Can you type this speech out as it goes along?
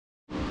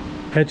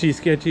Hetchy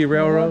sketchy I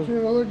railroad? want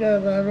you to look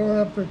at it, I don't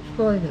have to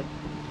explain it.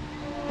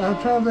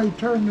 That's how they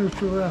turn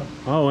this around.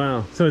 Oh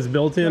wow. So it's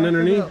built in Back it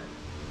underneath? up.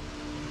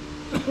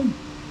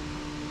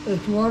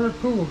 It's water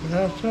cooled. It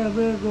has to have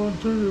air going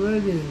through the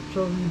radiator.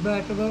 So when you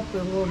back it up,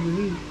 it won't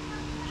heat.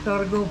 It's got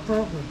to go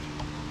frontwards.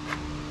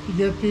 You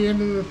get the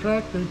end of the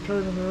track, they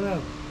turn it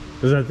around.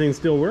 Does that thing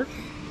still work?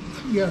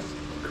 Yes.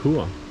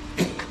 Cool.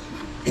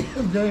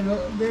 They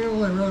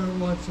only run it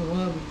once in a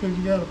while because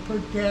you got to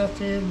put gas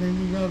in, then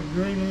you got to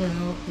drain it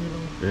out, you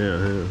know. Yeah,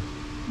 yeah.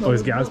 But Oh,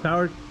 it's gas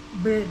powered?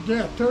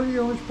 Yeah, 30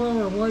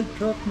 horsepower white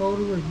truck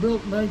motor, was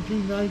built in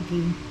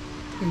 1919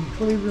 in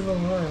Cleveland,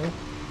 Ohio.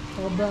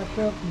 I'll back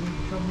up and you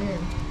can come in.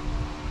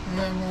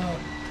 And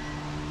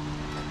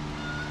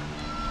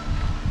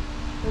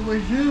it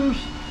was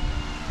used,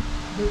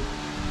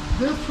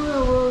 this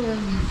railroad in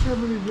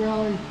Yosemite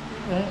Valley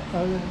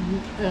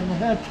and the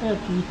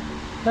Hatchetty.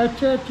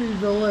 Hatchetty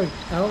is a lake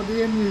out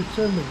in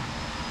Yosemite,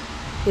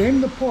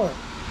 in the park.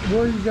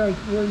 Where are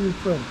you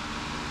from?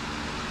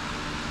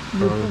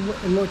 You're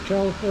from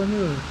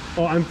California? Or?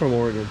 Oh, I'm from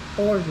Oregon.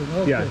 Oregon,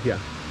 okay. Yeah, yeah.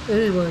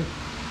 Anyway,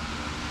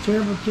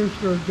 San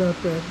Francisco got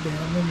that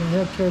down in the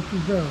Hatchetty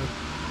Valley.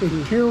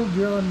 It killed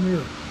John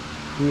Muir.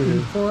 He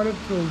fought it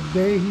till the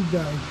day he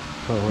died.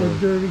 The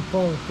dirty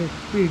politics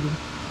beat him.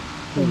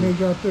 And they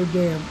got their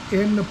dam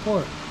in the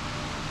park.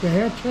 The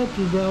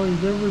Hatchetty Valley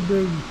is every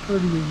bit as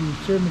pretty as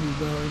Yosemite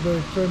Valley, but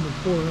it's under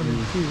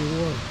 400 feet of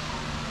water.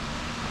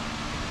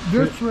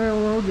 This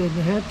railroad and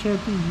the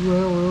Hatchetty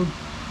Railroad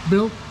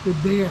built the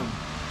dam.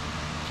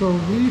 So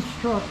these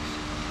trucks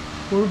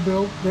were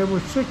built, there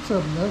were 6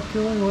 of them, that's the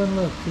only one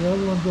left, the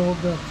other ones all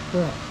got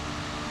scrapped.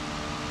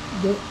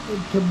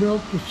 To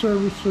build to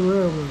service the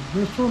railroad.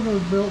 This one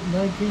was built in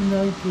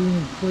 1919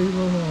 in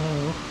Cleveland,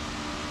 Ohio.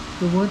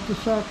 They went to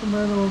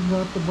Sacramento and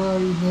got the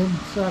body, and then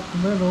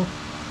Sacramento,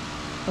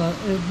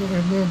 and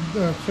then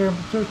San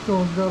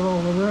Francisco and got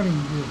all the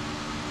running gear.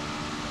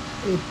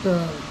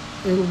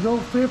 It'll go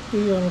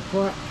 50 on a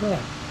flat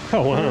track.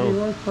 Oh wow. 30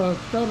 horsepower.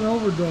 It's got an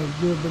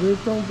overdrive gear, but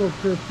it don't go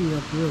 50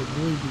 up here,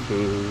 believe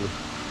me.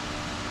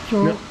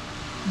 So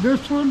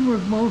this one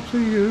was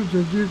mostly used,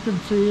 as you can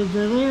see, as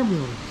an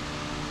ambulance.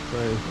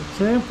 Right.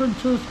 San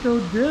Francisco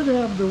did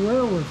have the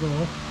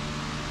wherewithal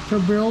to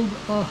build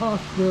a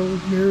hospital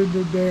near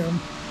the dam.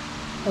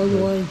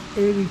 Otherwise,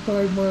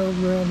 85 miles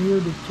around here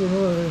to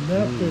Sonora, and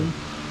that thing,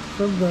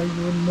 some guys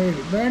wouldn't have made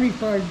it.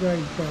 95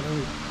 guys got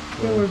out.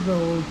 There was no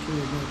ocean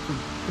or nothing,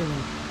 you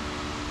know.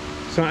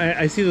 So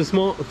I see the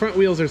front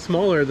wheels are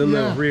smaller than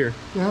the rear.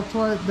 That's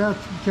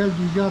because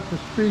you got the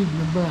speed in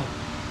the back.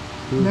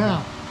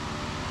 Now,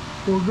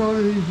 we'll go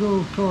to these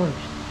little cars.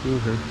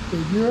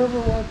 Did you ever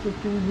watch a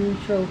TV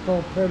show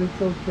called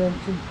Petticoat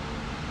Junction?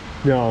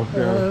 No,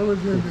 It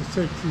was in the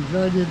 60s.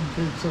 I didn't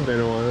think so. They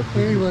don't want to.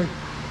 Anyway,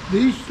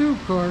 these 2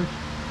 cars,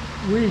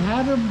 we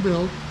had them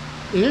built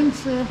in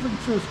San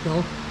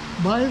Francisco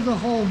by the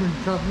Holman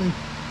Company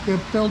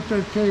that built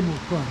their cable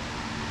car.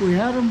 We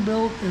had them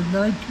built in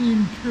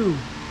 1902.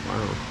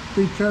 Wow.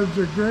 Because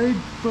the grade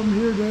from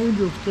here to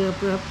Angels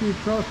Camp after you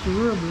cross the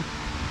river,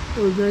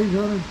 it was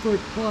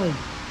 800-foot climb.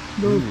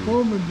 Those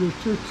Pullmans are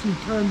 60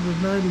 tons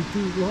and 90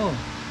 feet long.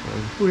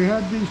 We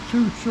had these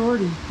 2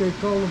 shorties, they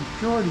call them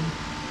shorties,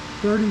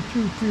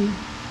 32 feet.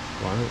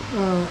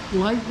 Wow.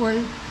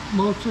 Lightweight,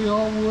 mostly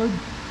all wood.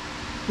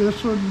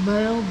 This one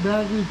mail,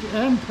 baggage,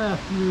 and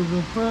passengers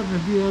in front. And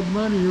if you had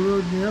money, you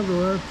rode in the other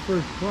one, that's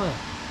first class.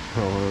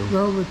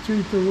 Velvet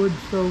seat, the wood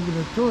stove, and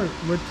a toilet,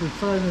 which the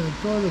sign of the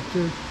toilet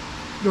is,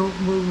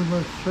 don't move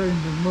unless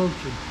trained in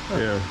motion.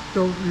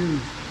 Don't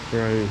use.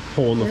 Right,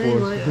 hole in the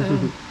floor.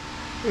 Anyway,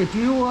 if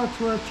you watch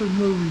Western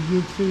movies,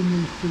 you've seen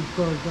these 2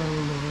 cars, I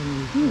don't know how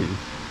many times.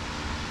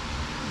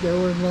 There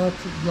were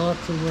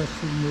lots of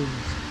Western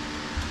movies.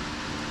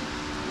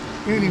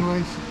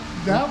 Anyways,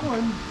 that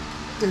one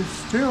is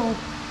still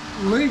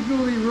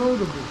legally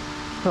roadable.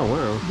 Oh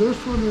wow. This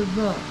one is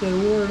not. They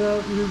wore it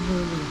out using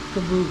the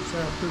caboose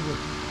after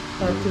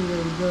they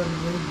were done in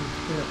Angels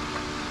Camp.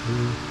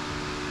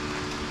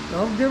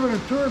 I'll give it a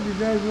tour if you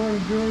guys want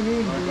to join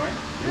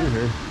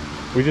in.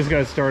 We just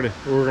got started.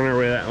 We're on our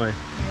way that way.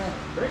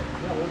 Great.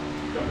 Yeah, we'll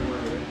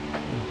definitely.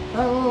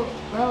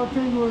 That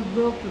thing was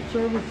built to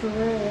service the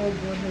railroad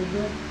when they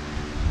built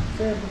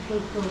San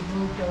Francisco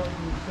moved out in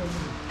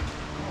Yosemite.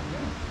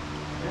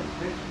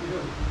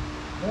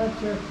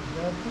 That's it.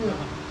 That's it.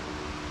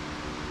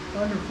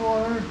 Under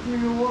 400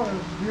 feet of water,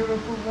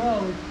 beautiful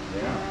valley.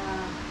 Yeah.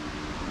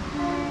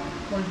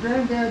 My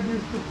granddad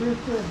used to fish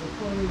there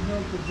before they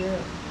built the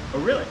dam. Oh,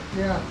 really?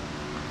 Yeah.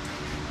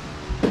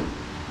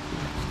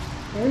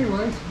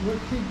 Anyways,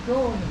 we'll keep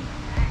going.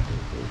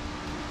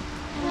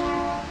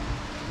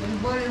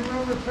 Anybody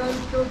remember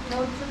Petticoat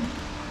Junction?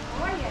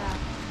 Oh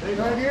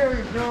yeah. Right here,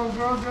 it goes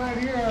right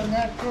here on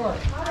that car.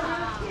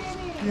 Oh, you're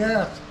kidding.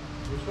 Yes.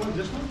 Which one?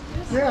 This one?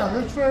 Yeah,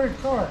 this very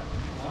car.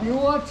 You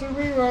watch the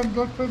rerun,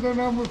 look for the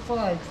number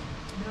 5.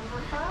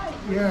 Number 5.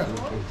 Yeah.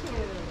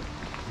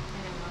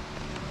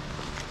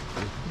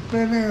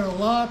 Been in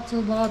lots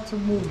and lots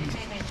of movies.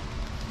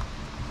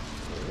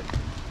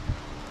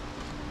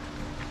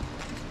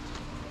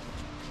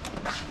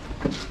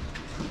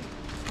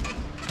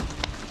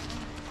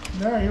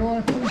 Now, you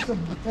want to see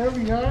some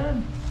heavy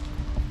iron?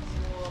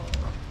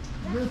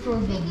 This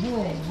one's a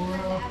bull, boy,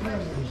 I'll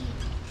tell you.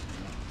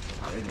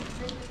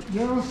 You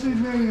don't see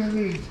many of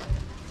these.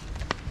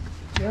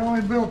 They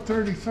only built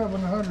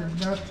 3,700, and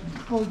that's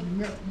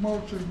including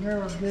mostly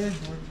narrow gauge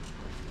ones.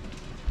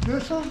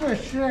 This is a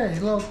Shea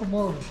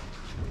locomotive.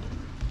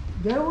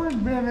 They were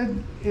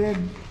invented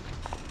in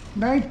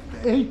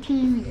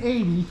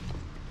 1880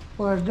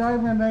 by a guy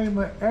by the name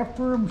of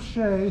Ephraim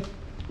Shea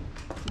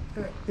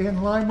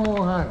in Lima,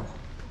 Ohio.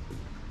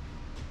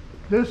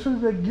 This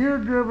is a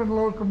gear-driven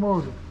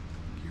locomotive.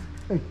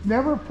 It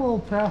never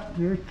pulled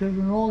passengers because it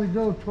can only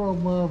go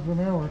 12 miles an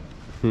hour.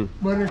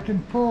 But it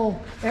can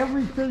pull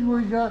everything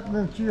we got in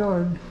this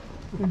yard,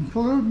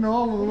 including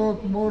all the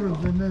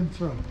locomotives and then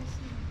some.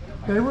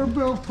 They were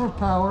built for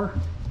power.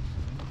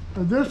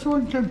 This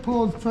one can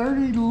pull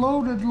 30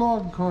 loaded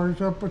log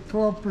cars up at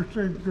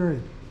 12%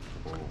 grade.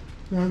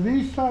 Now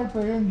these type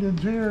of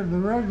engines here, the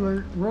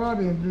regular rod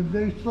engines,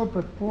 they slip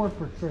at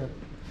 4%.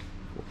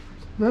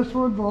 This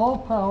one's all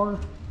power.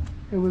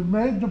 It was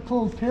made to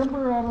pull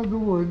timber out of the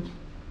woods,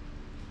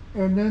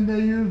 and then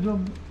they use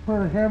them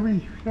for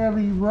heavy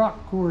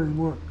rock quarry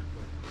work.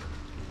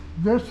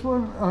 This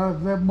one,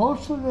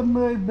 most of them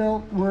they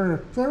built were a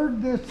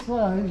third this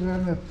size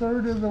and a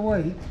third of the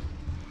weight,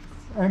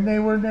 and they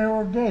were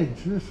narrow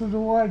gauge. This is a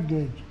wide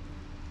gauge.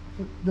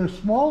 The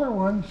smaller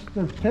ones,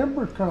 the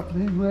timber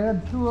companies, we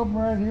had two of them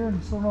right here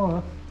in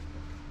Sonora,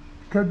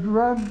 could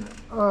run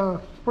a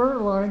spur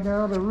line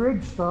down a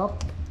ridge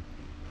stop,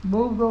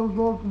 move those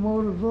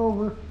locomotives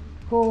over,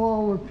 pull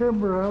all the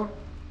timber out,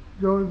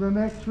 go to the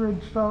next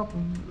ridge stop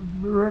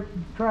and direct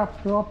the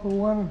trap top of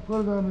one and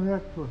put it on the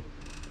next one.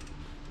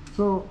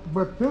 So,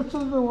 but this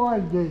is a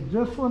wide gauge.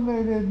 This one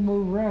they didn't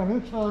move around.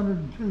 It's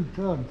 102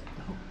 tons.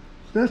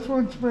 This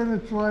one spent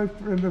its life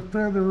in the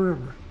Feather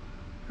River.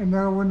 And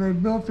now when they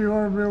built the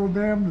Orville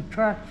Dam, the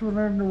tracks went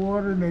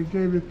underwater and they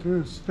gave it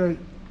to the state.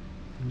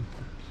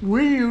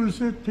 We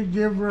use it to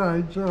give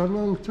rides a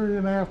little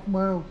 3.5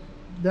 miles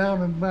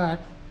down and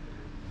back.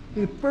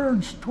 It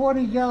burns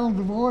 20 gallons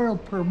of oil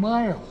per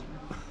mile.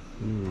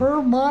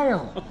 Per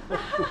mile.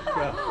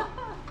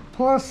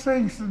 Plus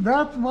things,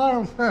 that's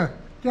miles,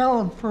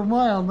 gallons per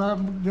mile, not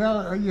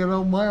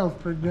miles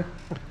per day.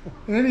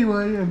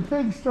 Anyway, and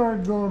things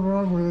started going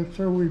wrong with it,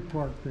 so we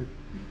parked it.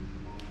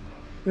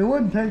 It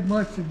wouldn't take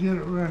much to get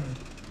it running.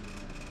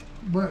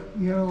 But,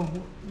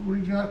 we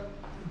got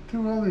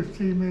 2 other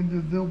steam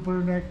engines, they'll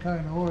burn that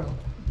kind of oil.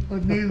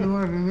 But neither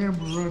one of them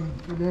are running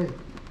today.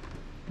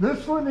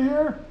 This one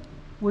here,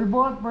 we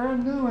bought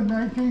brand new in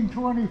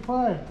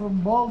 1925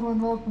 from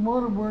Baldwin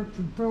Locomotive Works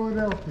in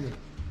Philadelphia.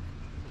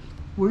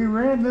 We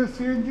ran this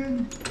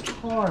engine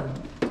hard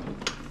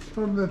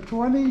from the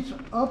 20s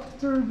up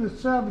through the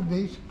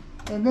 70s,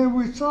 and then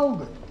we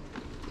sold it.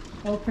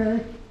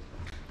 Okay,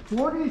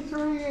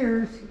 43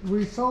 years,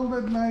 we sold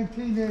it in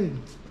 1980.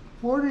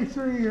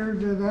 43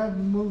 years, it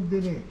hadn't moved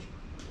an inch.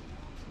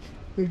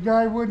 The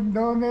guy wouldn't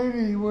donate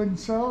it, he wouldn't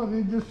sell it,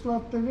 he just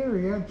left it here.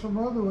 He had some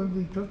other ones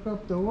he took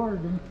up to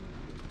Oregon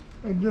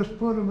and just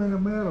put them in a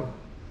meadow.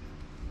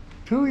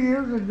 2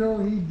 years ago,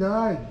 he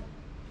died,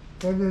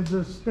 and his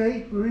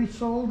estate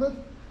resold it,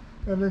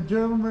 and the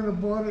gentleman who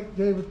bought it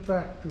gave it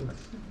back to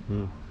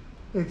us.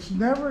 It's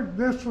never,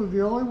 this was the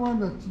only one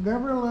that's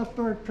never left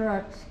our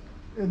tracks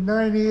in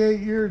 98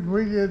 years, and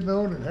we didn't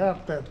own it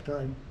half that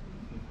time.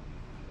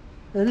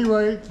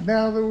 Anyway,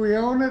 now that we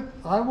own it,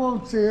 I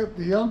won't see it,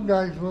 the young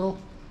guys will,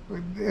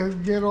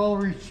 and get all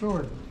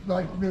restored,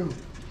 like new.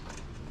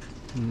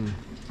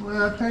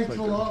 Well, that takes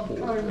a long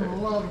time and a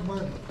lot of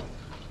money.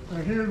 Now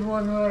here's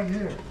one right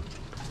here.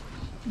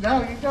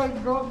 Now you guys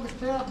go up in the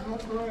cab and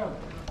look around.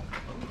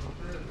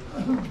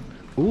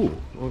 Ooh,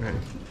 okay.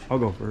 I'll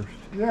go first.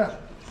 Yeah.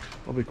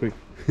 I'll be quick.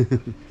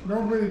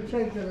 Nobody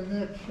taking the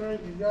next train.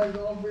 You guys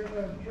all been on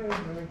the train,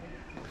 man.